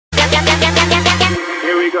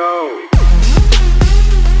Here we go.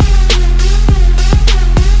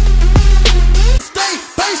 Stay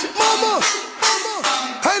patient, mama.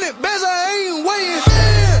 100 bands, I ain't waiting.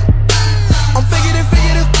 I'm figured it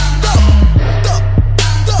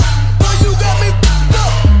but you got me.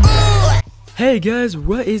 Hey guys,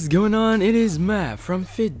 what is going on? It is Matt from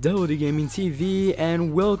Fidelity Gaming TV,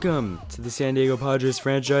 and welcome to the San Diego Padres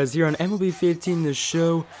franchise here on MLB 15, the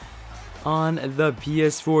show on the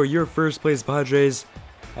PS4. Your first place Padres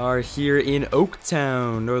are here in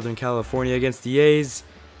OAKTOWN, Northern California, against the A's,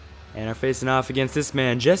 and are facing off against this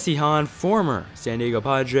man, Jesse Hahn, former San Diego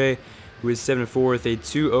Padre, who is 7-4 with a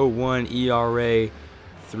 2.01 ERA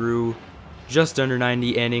through just under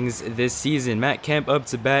 90 innings this season. Matt Kemp up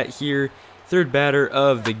to bat here, third batter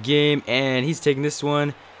of the game, and he's taking this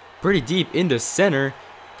one pretty deep into center.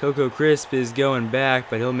 Coco Crisp is going back,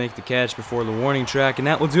 but he'll make the catch before the warning track, and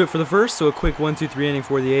that will do it for the first. So a quick 1-2-3 inning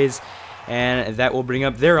for the A's, and that will bring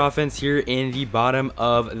up their offense here in the bottom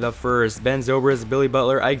of the first. Ben Zobrist, Billy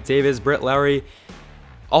Butler, Ike Davis, Brett Lowry,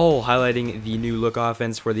 all highlighting the new look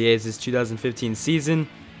offense for the A's this 2015 season,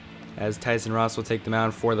 as Tyson Ross will take the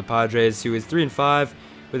mound for the Padres, who is 3-5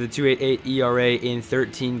 with a 2.88 ERA in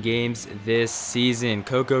 13 games this season.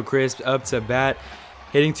 Coco Crisp up to bat,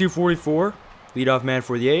 hitting .244. Leadoff man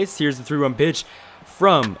for the A's. Here's the 3-1 pitch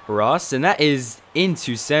from Ross, and that is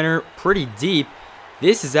into center, pretty deep.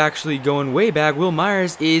 This is actually going way back. Will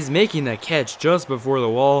Myers is making the catch just before the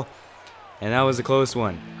wall, and that was a close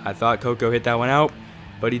one. I thought Coco hit that one out,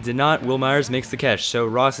 but he did not. Will Myers makes the catch, so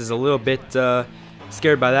Ross is a little bit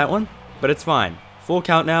scared by that one, but it's fine. Full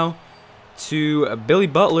count now to Billy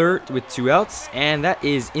Butler with 2 outs, and that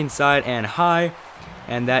is inside and high,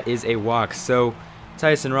 and that is a walk. So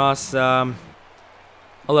Tyson Ross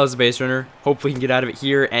allows the base runner. Hopefully he can get out of it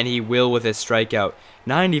here, and he will with a strikeout.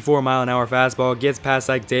 94-mile-an-hour fastball gets past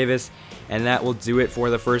Ike Davis, and that will do it for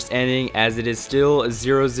the first inning, as it is still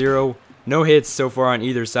 0-0. No hits so far on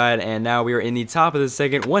either side, and now we are in the top of the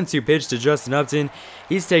second. 1-2 pitch to Justin Upton.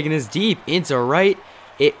 He's taking this deep into right.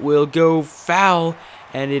 It will go foul,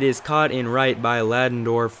 and it is caught in right by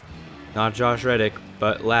Ladendorf. Not Josh Reddick,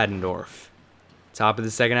 but Ladendorf. Top of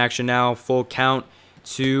the second action now. Full count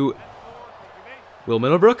to Will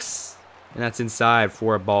Middlebrooks, and that's inside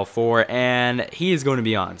for ball 4, and he is going to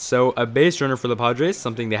be on. So a base runner for the Padres,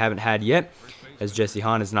 something they haven't had yet, as Jesse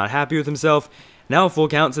Hahn is not happy with himself. Now a full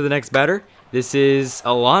count to the next batter. This is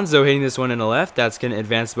Alonso hitting this one in the left. That's going to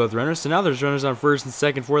advance both runners. So now there's runners on first and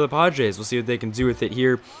second for the Padres. We'll see what they can do with it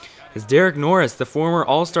here. As Derek Norris, the former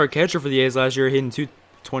all-star catcher for the A's last year, hitting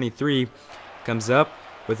 .223, comes up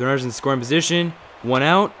with runners in scoring position. 1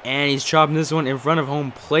 out, and he's chopping this one in front of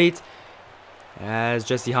home plate, as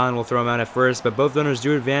Jesse Hahn will throw him out at first, but both runners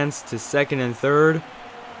do advance to second and third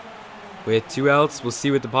with 2 outs. We'll see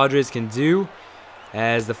what the Padres can do,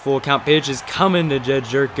 as the full count pitch is coming to Jed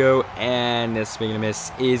Jerko, and this swing and a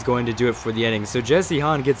miss is going to do it for the inning. So Jesse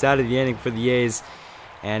Hahn gets out of the inning for the A's,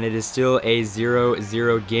 and it is still a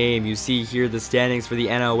 0-0 game. You see here the standings for the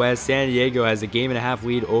NL West. San Diego has a 1.5 game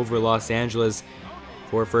lead over Los Angeles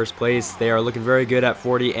for first place. They are looking very good at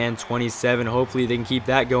 40-27. Hopefully they can keep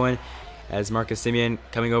that going, as Marcus Semien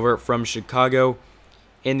coming over from Chicago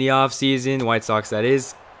in the offseason, the White Sox that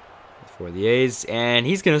is, for the A's, and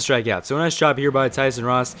he's going to strike out. So a nice job here by Tyson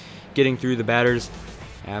Ross getting through the batters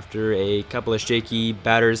after a couple of shaky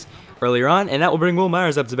batters earlier on, and that will bring Will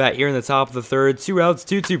Myers up to bat here in the top of the third. 2 outs,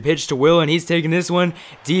 2-2 pitch to Will, and he's taking this one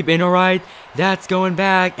deep into right. That's going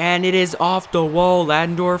back, and it is off the wall.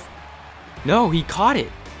 Ladendorf, no, he caught it.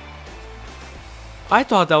 I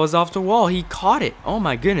thought that was off the wall. He caught it. Oh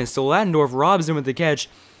my goodness. So Ladendorf robs him with the catch,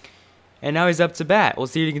 and now he's up to bat. We'll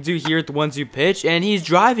see what he can do here at the 1-2 pitch, and he's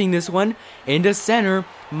driving this one into center.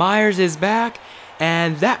 Myers is back,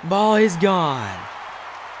 and that ball is gone.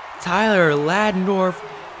 Tyler Ladendorf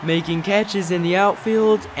making catches in the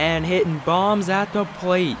outfield and hitting bombs at the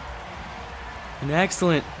plate. An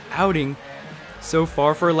excellent outing so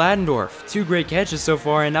far for Ladendorf. 2 great catches so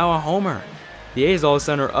far, and now a homer. The A's all of a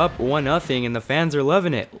sudden are up 1-0, and the fans are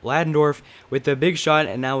loving it. Ladendorf with the big shot,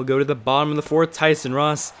 and now we'll go to the bottom of the fourth. Tyson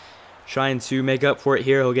Ross trying to make up for it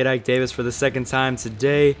here. He'll get Ike Davis for the second time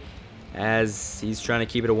today, as he's trying to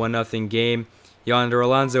keep it a 1-0 game. Yonder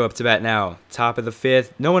Alonso up to bat now. Top of the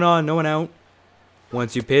 5th. No one on, no one out.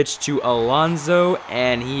 1-2 pitch to Alonso,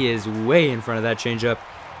 and he is way in front of that changeup.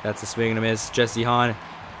 That's a swing and a miss. Jesse Hahn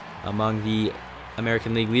among the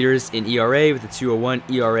American League leaders in ERA with a 2.01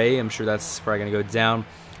 ERA. I'm sure that's probably going to go down,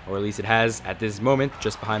 or at least it has at this moment,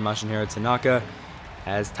 just behind Masahiro Tanaka.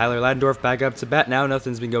 As Tyler Ladendorf back up to bat now.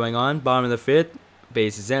 Nothing's been going on. Bottom of the 5th.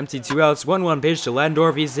 Base is empty. 2 outs. 1-1 pitch to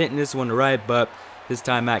Ladendorf. He's hitting this one to right, but This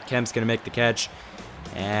time Matt Kemp's going to make the catch,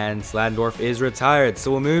 and Sladendorf is retired.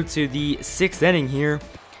 So we'll move to the 6th inning here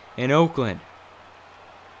in Oakland.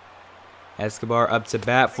 Escobar up to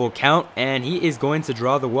bat, full count, and he is going to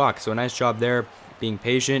draw the walk. So a nice job there, being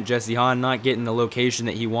patient. Jesse Hahn not getting the location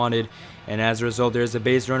that he wanted, and as a result, there's a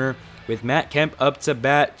base runner with Matt Kemp up to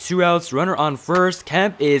bat. 2 outs, runner on first.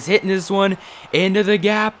 Kemp is hitting this one into the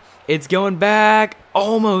gap. It's going back,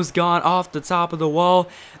 almost gone off the top of the wall.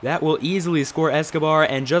 That will easily score Escobar,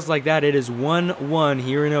 and just like that, it is 1-1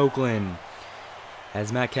 here in Oakland.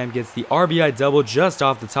 As Matt Kemp gets the RBI double just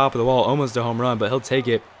off the top of the wall, almost a home run, but he'll take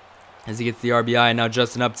it as he gets the RBI. Now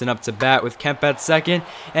Justin Upton up to bat with Kemp at second,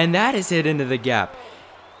 and that is hit into the gap.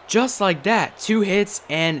 Just like that, 2 hits,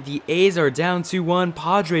 and the A's are down 2-1.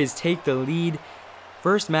 Padres take the lead.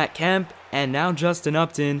 First Matt Kemp, and now Justin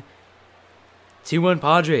Upton. 2-1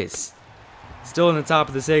 Padres. Still in the top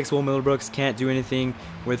of the 6th. Will Middlebrooks can't do anything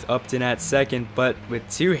with Upton at second, but with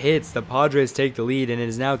 2 hits, the Padres take the lead, and it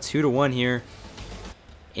is now 2-1 here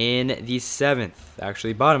in the 7th.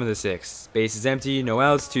 Actually, bottom of the 6th. Base is empty, no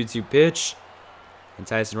outs, 2-2 pitch. And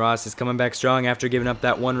Tyson Ross is coming back strong after giving up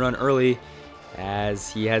that 1 run early, as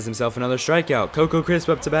he has himself another strikeout. Coco Crisp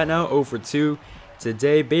up to bat now, 0 for 2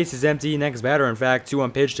 today. Base is empty. Next batter, in fact,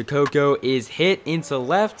 2-1 pitch to Coco is hit into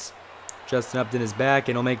left. Justin Upton is back,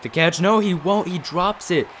 and he'll make the catch. No, he won't. He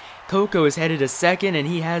drops it. Coco is headed to second, and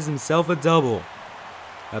he has himself a double.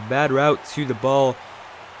 A bad route to the ball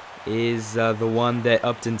is the one that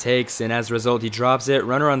Upton takes, and as a result, he drops it.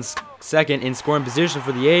 Runner on second in scoring position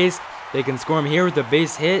for the A's. They can score him here with a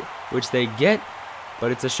base hit, which they get,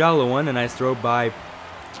 but it's a shallow one. A nice throw by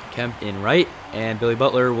Kemp in right, and Billy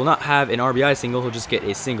Butler will not have an RBI single. He'll just get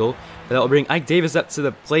a single, but that will bring Ike Davis up to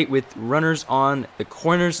the plate with runners on the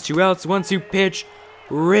corners. 2 outs, 1-2 pitch,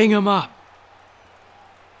 ring him up.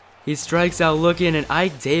 He strikes out looking, and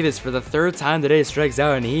Ike Davis for the 3rd time today strikes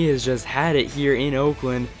out, and he has just had it here in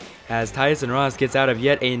Oakland as Tyson Ross gets out of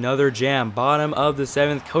yet another jam. Bottom of the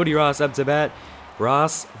 7th, Cody Ross up to bat.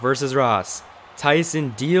 Ross versus Ross. Tyson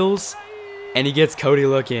deals, and he gets Cody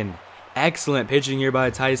looking. Excellent pitching here by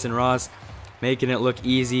Tyson Ross, making it look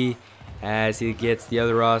easy as he gets the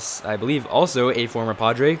other Ross, I believe also a former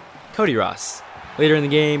Padre, Cody Ross. Later in the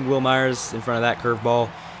game, Will Myers in front of that curveball,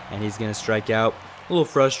 and he's going to strike out. A little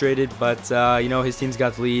frustrated, but you know, his team's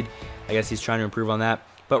got the lead. I guess he's trying to improve on that.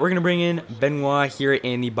 But we're going to bring in Benoit here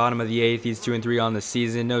in the bottom of the 8th. He's 2-3 on the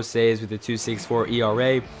season, no saves with a 2.64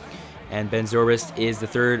 ERA. And Ben Zobrist is the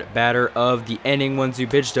 3rd batter of the inning. 1-2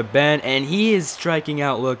 pitch to Ben, and he is striking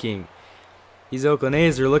out looking. These Oakland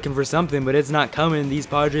A's are looking for something, but it's not coming. These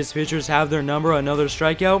Padres pitchers have their number. Another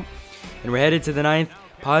strikeout, and we're headed to the 9th.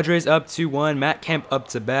 Padres up 2-1. Matt Kemp up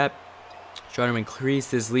to bat, trying to increase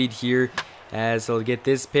this lead here as he'll get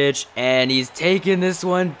this pitch, and he's taking this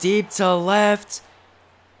one deep to left.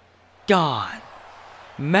 Gone.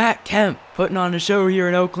 Matt Kemp putting on a show here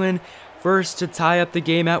in Oakland. First to tie up the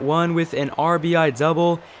game at 1 with an RBI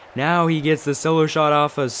double. Now he gets the solo shot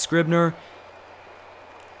off of Scribner.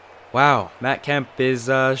 Wow, Matt Kemp is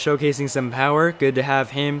showcasing some power. Good to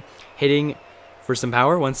have him hitting for some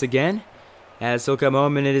power once again. As he'll come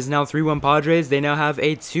home, and it is now 3-1 Padres. They now have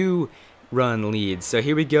a 2-run lead. So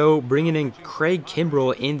here we go, bringing in Craig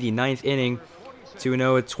Kimbrell in the 9th inning.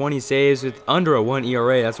 2-0 with 20 saves with under a 1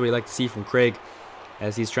 ERA. That's what we like to see from Craig,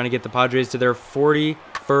 as he's trying to get the Padres to their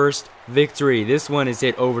 41st victory. This one is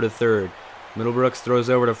hit over to third. Middlebrooks throws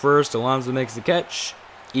over to first. Alonso makes the catch.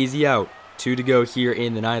 Easy out. 2 to go here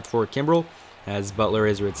in the 9th for Kimbrell, as Butler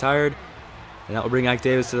is retired. And that will bring Ike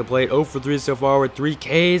Davis to the plate. 0 for 3 so far with 3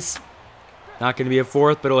 Ks. Not going to be a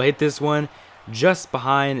 4th, but he'll hit this one just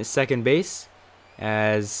behind second base,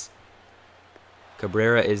 as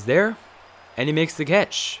Cabrera is there, and he makes the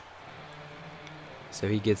catch. So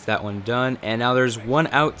he gets that one done, and now there's 1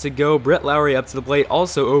 out to go. Brett Lowry up to the plate,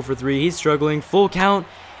 also 0 for 3. He's struggling, full count,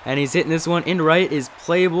 and he's hitting this one in right. Is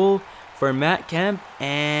playable for Matt Kemp,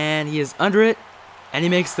 and he is under it, and he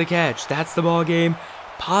makes the catch. That's the ball game.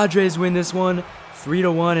 Padres win this one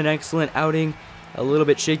 3-1. An excellent outing. A little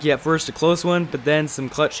bit shaky at first, a close one, but then some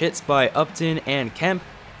clutch hits by Upton and Kemp,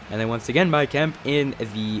 and then once again by Kemp in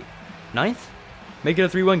the 9th. Make it a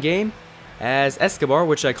 3-1 game, as Escobar,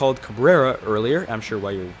 which I called Cabrera earlier, I'm sure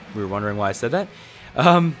why you were wondering why I said that,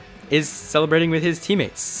 is celebrating with his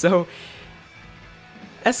teammates. So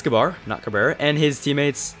Escobar, not Cabrera, and his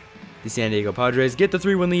teammates, the San Diego Padres, get the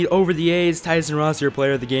 3-1 lead over the A's. Tyson Ross, your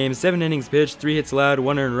player of the game. 7 innings pitched, 3 hits allowed,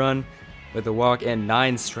 1 earned run with a walk and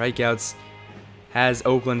 9 strikeouts. Has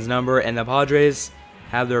Oakland's number, and the Padres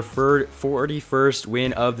have their 41st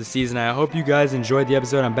win of the season. I hope you guys enjoyed the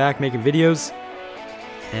episode. I'm back making videos.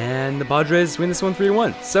 and the Padres win this one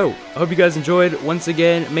 3-1. So, I hope you guys enjoyed. Once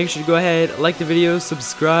again, make sure to go ahead, like the video,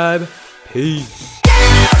 subscribe. Peace.